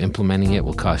believe implementing it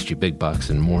will cost you big bucks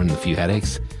and more than a few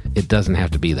headaches, it doesn't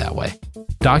have to be that way.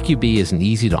 DocuB is an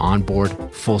easy to onboard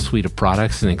full suite of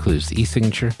products that includes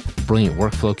e-signature, brilliant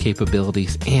workflow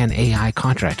capabilities, and AI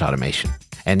contract automation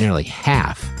at nearly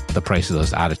half the price of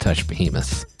those out-of-touch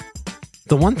behemoths.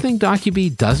 The one thing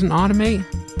DocuB doesn't automate?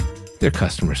 Their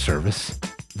customer service.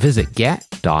 Visit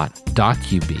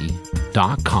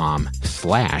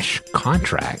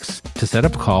get.docub.com/contracts to set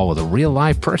up a call with a real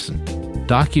live person.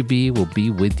 DocuBee will be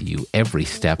with you every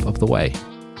step of the way.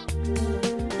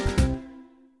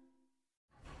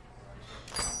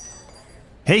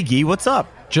 Hey, Guy, what's up?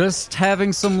 Just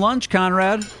having some lunch,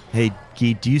 Conrad. Hey,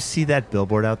 Guy, do you see that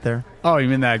billboard out there? Oh, you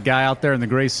mean that guy out there in the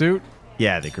gray suit?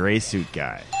 Yeah, the gray suit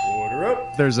guy. Order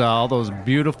up. There's all those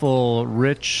beautiful,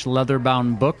 rich,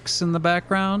 leather-bound books in the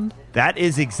background. That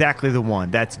is exactly the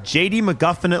one. That's J.D.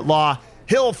 McGuffin at law.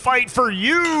 He'll fight for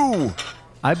you!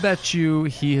 I bet you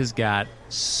he has got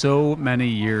so many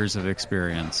years of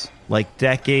experience. Like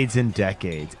decades and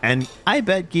decades. And I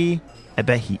bet he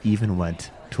even went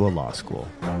to a law school.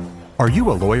 Are you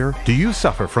a lawyer? Do you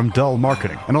suffer from dull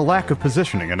marketing and a lack of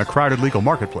positioning in a crowded legal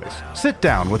marketplace? Sit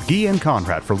down with Guy and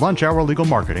Conrad for Lunch Hour Legal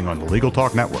Marketing on the Legal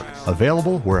Talk Network.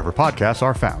 Available wherever podcasts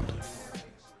are found.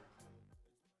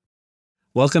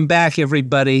 Welcome back,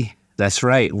 everybody. That's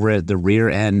right. We're at the rear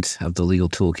end of the Legal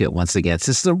Toolkit once again. This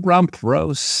is the Rump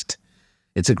Roast.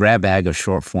 It's a grab bag of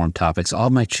short-form topics, all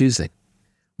my choosing.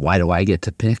 Why do I get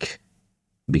to pick?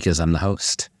 Because I'm the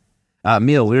host.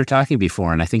 Emil, we were talking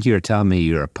before, and I think you were telling me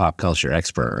you're a pop culture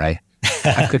expert, right?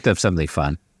 I cooked up something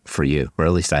fun for you, or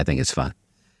at least I think it's fun.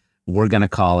 We're going to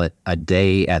call it A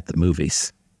Day at the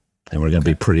Movies, and we're going to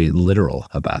be pretty literal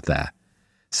about that.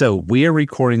 So we are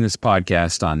recording this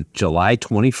podcast on July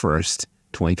 21st,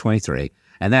 2023,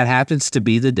 and that happens to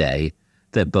be the day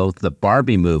that both the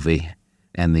Barbie movie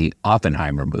and the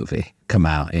Oppenheimer movie come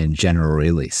out in general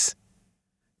release.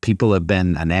 People have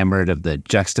been enamored of the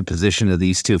juxtaposition of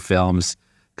these two films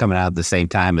coming out at the same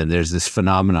time, and there's this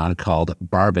phenomenon called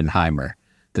Barbenheimer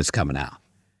that's coming out.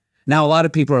 Now, a lot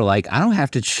of people are like, I don't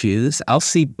have to choose. I'll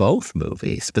see both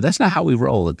movies, but that's not how we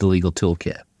roll at the Legal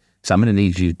Toolkit. So I'm going to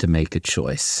need you to make a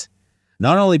choice.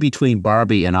 Not only between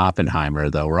Barbie and Oppenheimer,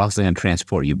 though, we're also going to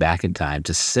transport you back in time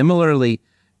to similarly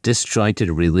disjointed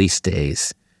release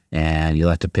days, and you'll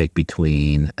have to pick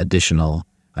between additional,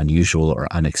 unusual, or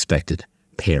unexpected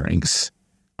pairings.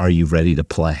 Are you ready to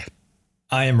play?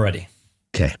 I am ready.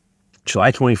 Okay.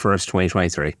 July 21st,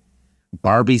 2023.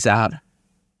 Barbie's out.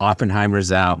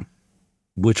 Oppenheimer's out.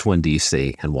 Which one do you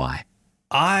see and why?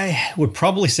 I would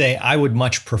probably say I would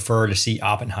much prefer to see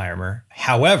Oppenheimer.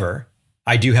 However,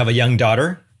 I do have a young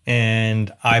daughter,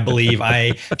 and I believe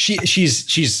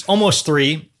she's almost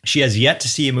 3. She has yet to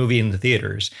see a movie in the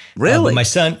theaters. Really? My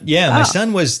son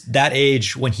was that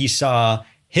age when he saw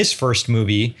his first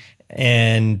movie.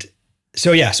 And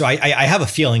so I have a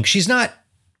feeling she's not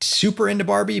super into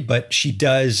Barbie, but she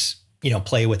does,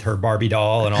 play with her Barbie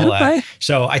doll and all that.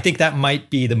 So I think that might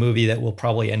be the movie that we'll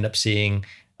probably end up seeing.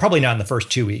 Probably not in the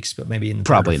first 2 weeks, but maybe in the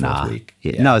third or fourth week.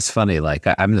 Yeah. No, it's funny. Like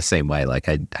I'm the same way. Like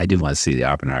I do want to see the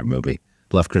Oppenheimer movie.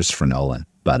 Love Christopher Nolan,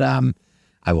 but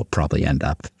I will probably end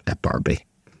up at Barbie.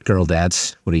 Girl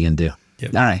dads, what are you gonna do?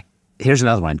 Yep. All right. Here's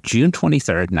another one. June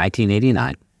 23rd,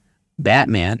 1989.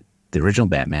 Batman, the original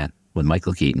Batman with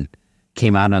Michael Keaton,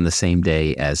 came out on the same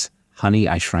day as Honey,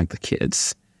 I Shrunk the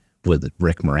Kids with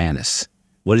Rick Moranis.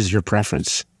 What is your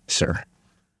preference, sir?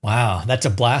 Wow, that's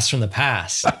a blast from the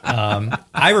past.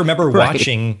 I remember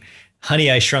watching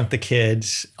Honey, I Shrunk the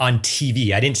Kids on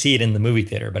TV. I didn't see it in the movie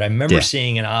theater, but I remember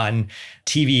seeing it on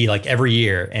TV like every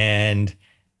year. And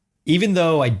even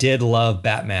though I did love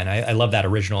Batman, I love that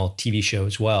original TV show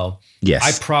as well. Yes.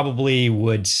 I probably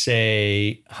would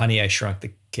say Honey, I Shrunk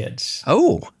the Kids.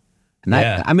 Oh,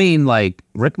 I mean, like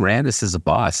Rick Moranis is a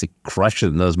boss. He crushed it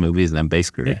in those movies and then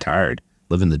basically retired,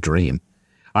 living the dream.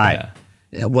 All right.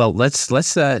 Yeah. Well, let's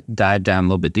dive down a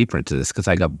little bit deeper into this because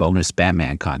I got bonus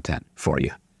Batman content for you.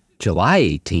 July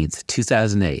 18th,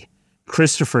 2008,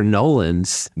 Christopher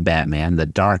Nolan's Batman, The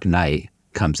Dark Knight,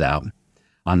 comes out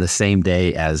on the same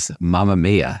day as Mamma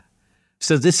Mia.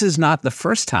 So this is not the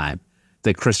first time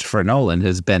that Christopher Nolan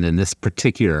has been in this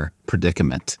particular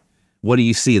predicament. What do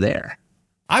you see there?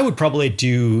 I would probably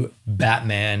do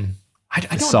Batman. I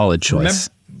don't solid choice.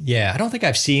 I don't think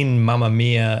I've seen Mamma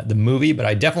Mia, the movie, but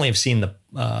I definitely have seen the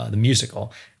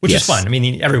musical, which is fun. I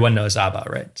mean, everyone knows ABBA,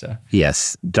 right? So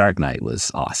yes, Dark Knight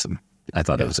was awesome. I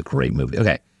thought it was a great movie.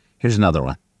 Okay, here's another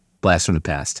one. Blast from the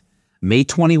past. May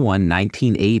 21,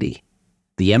 1980,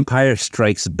 The Empire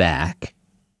Strikes Back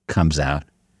comes out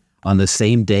on the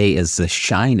same day as The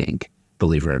Shining,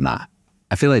 believe it or not.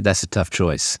 I feel like that's a tough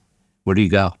choice. Where do you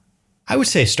go? I would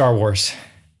say Star Wars.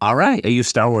 All right. Are you a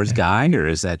Star Wars guy, or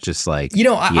is that just like...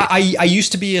 I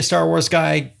used to be a Star Wars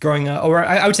guy growing up, or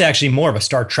I would say actually more of a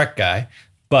Star Trek guy,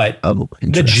 but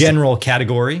the general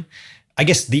category. I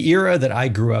guess the era that I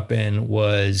grew up in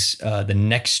was the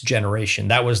Next Generation.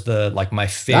 That was my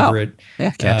favorite. Oh,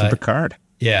 yeah, Captain Picard.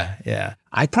 Yeah.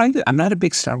 I'm not a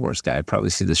big Star Wars guy. I'd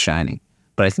probably see The Shining,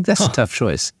 but I think that's a tough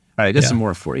choice. All right, I got some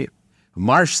more for you.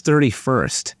 March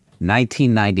 31st,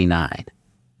 1999.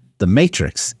 The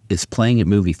Matrix is playing at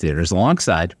movie theaters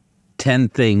alongside 10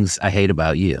 Things I Hate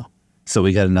About You. So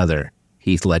we got another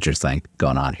Heath Ledger thing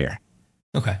going on here.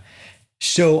 Okay.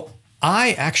 So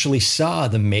I actually saw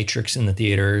The Matrix in the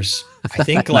theaters. I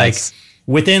think Nice.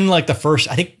 within the first,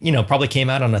 I think, probably came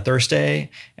out on a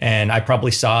Thursday, and I probably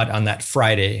saw it on that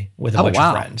Friday with a bunch wow.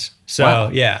 of friends. So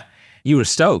Wow. yeah. You were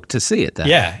stoked to see it then.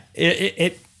 Yeah.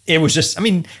 It was just,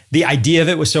 the idea of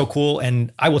it was so cool.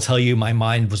 And I will tell you, my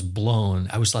mind was blown.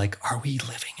 I was like, are we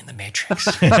living in the Matrix?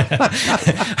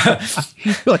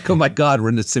 You're like, oh my God, we're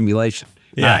in a simulation.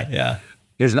 All right. Yeah.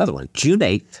 Here's another one. June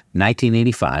 8th,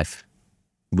 1985.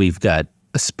 We've got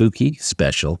a spooky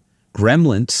special.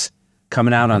 Gremlins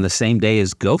coming out on the same day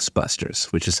as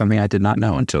Ghostbusters, which is something I did not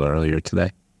know until earlier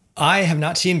today. I have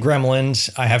not seen Gremlins.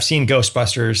 I have seen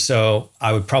Ghostbusters. So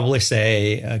I would probably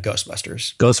say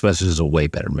Ghostbusters. Ghostbusters is a way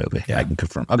better movie. Yeah. I can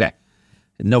confirm. Okay.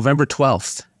 November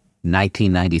 12th,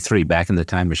 1993, back in the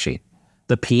time machine.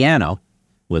 The Piano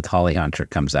with Holly Hunter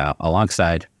comes out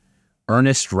alongside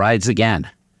Ernest Rides Again,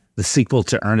 the sequel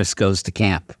to Ernest Goes to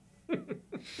Camp.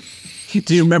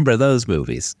 Do you remember those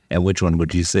movies? And which one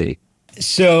would you see?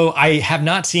 So I have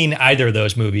not seen either of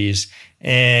those movies.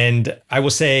 And I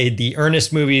will say the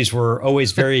Ernest movies were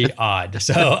always very odd.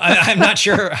 So I'm not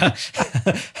sure.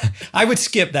 I would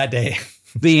skip that day.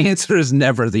 The answer is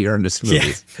never the Ernest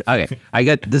movies. Yeah.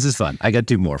 Okay, this is fun. I got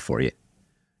two more for you.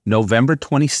 November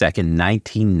 22nd,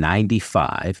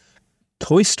 1995,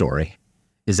 Toy Story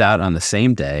is out on the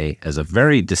same day as a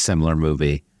very dissimilar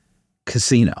movie,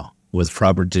 Casino, with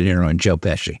Robert De Niro and Joe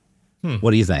Pesci.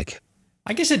 What do you think?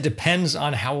 I guess it depends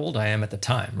on how old I am at the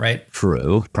time, right?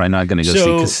 True. Probably not going to go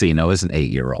see Casino as an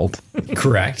 8-year-old.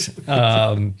 Correct.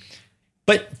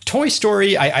 But Toy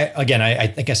Story, I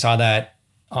think I saw that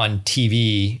on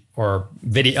TV or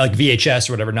video, like VHS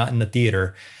or whatever, not in the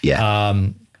theater. Yeah.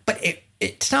 But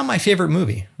it's not my favorite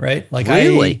movie, right? Like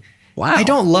Really? Wow. I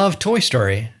don't love Toy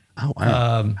Story. Oh,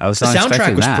 wow. I was The not soundtrack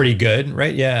expecting was that. pretty good,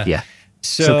 right? Yeah. Yeah.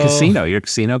 So, So Casino, you're a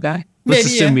Casino guy? Let's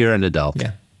Maybe, assume yeah. you're an adult.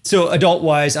 Yeah. So adult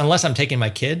wise, unless I'm taking my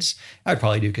kids, I'd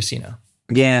probably do Casino.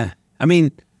 Yeah. I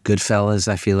mean, Goodfellas,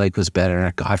 I feel like, was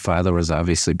better. Godfather was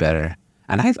obviously better.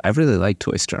 And I really like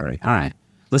Toy Story. All right.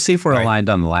 Let's see if we're aligned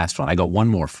on the last one. I got one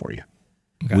more for you.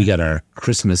 Okay. We got our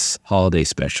Christmas holiday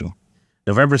special.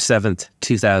 November 7th,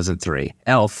 2003.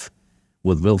 Elf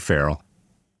with Will Ferrell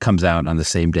comes out on the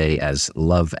same day as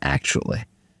Love Actually,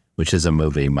 which is a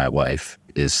movie my wife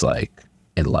is like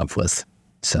in love with.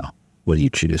 So what do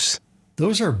you choose?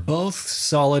 Those are both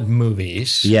solid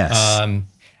movies. Yes.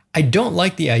 I don't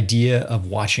like the idea of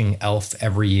watching Elf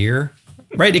every year.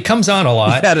 Right? It comes on a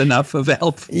lot. You've had enough of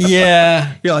Elf.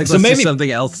 Yeah. You're like, so let's maybe do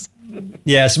something else.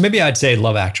 Yeah. So maybe I'd say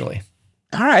Love Actually.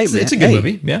 All right, man. It's a good Hey,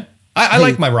 movie. Yeah. I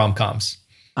like my rom-coms.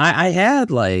 I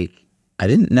had I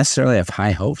didn't necessarily have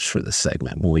high hopes for this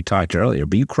segment when we talked earlier,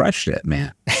 but you crushed it,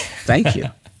 man. Thank you.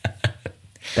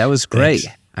 That was great.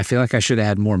 Thanks. I feel like I should have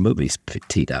had more movies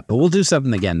teed up, but we'll do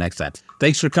something again next time.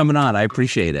 Thanks for coming on. I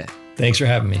appreciate it. Thanks for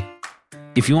having me.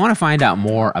 If you want to find out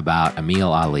more about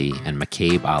Emil Ali and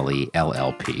McCabe Ali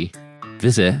LLP,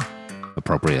 visit,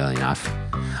 appropriately enough,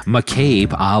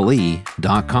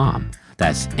 McCabeAli.com.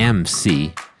 That's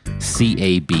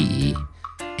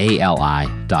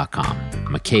McCabeAli.com.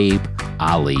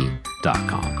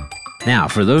 McCabeAli.com. Now,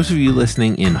 for those of you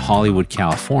listening in Hollywood,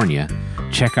 California,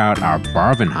 check out our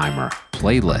Barbenheimer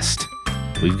playlist.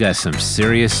 We've got some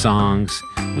serious songs.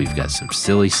 We've got some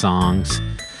silly songs.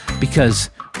 Because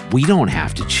we don't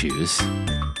have to choose.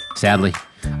 Sadly,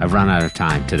 I've run out of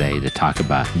time today to talk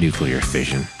about nuclear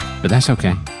fission. But that's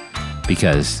okay.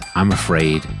 Because I'm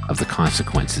afraid of the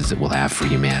consequences it will have for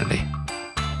humanity.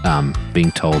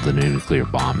 Being told that a nuclear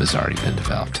bomb has already been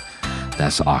developed.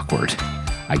 That's awkward.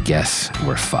 I guess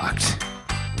we're fucked.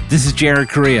 This is Jared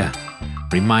Correa,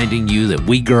 reminding you that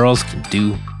we girls can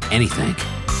do anything.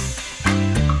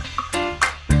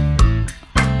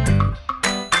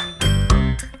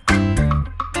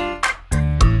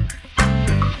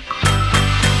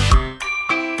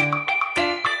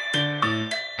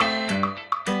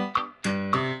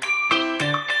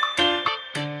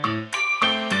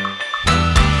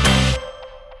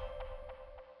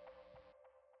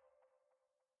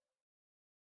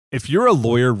 If you're a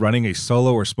lawyer running a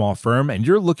solo or small firm and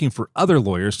you're looking for other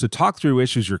lawyers to talk through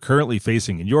issues you're currently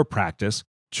facing in your practice,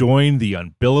 join the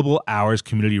Unbillable Hours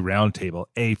Community Roundtable,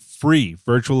 a free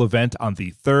virtual event on the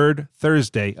third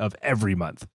Thursday of every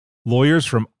month. Lawyers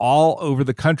from all over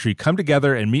the country come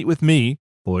together and meet with me,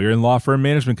 lawyer and law firm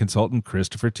management consultant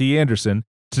Christopher T. Anderson,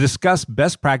 to discuss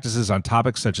best practices on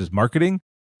topics such as marketing,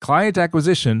 client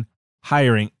acquisition,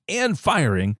 hiring and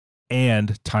firing,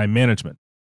 and time management.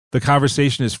 The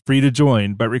conversation is free to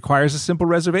join, but requires a simple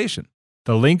reservation.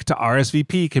 The link to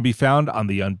RSVP can be found on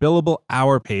the Unbillable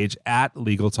Hour page at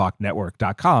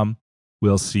LegalTalkNetwork.com.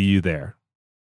 We'll see you there.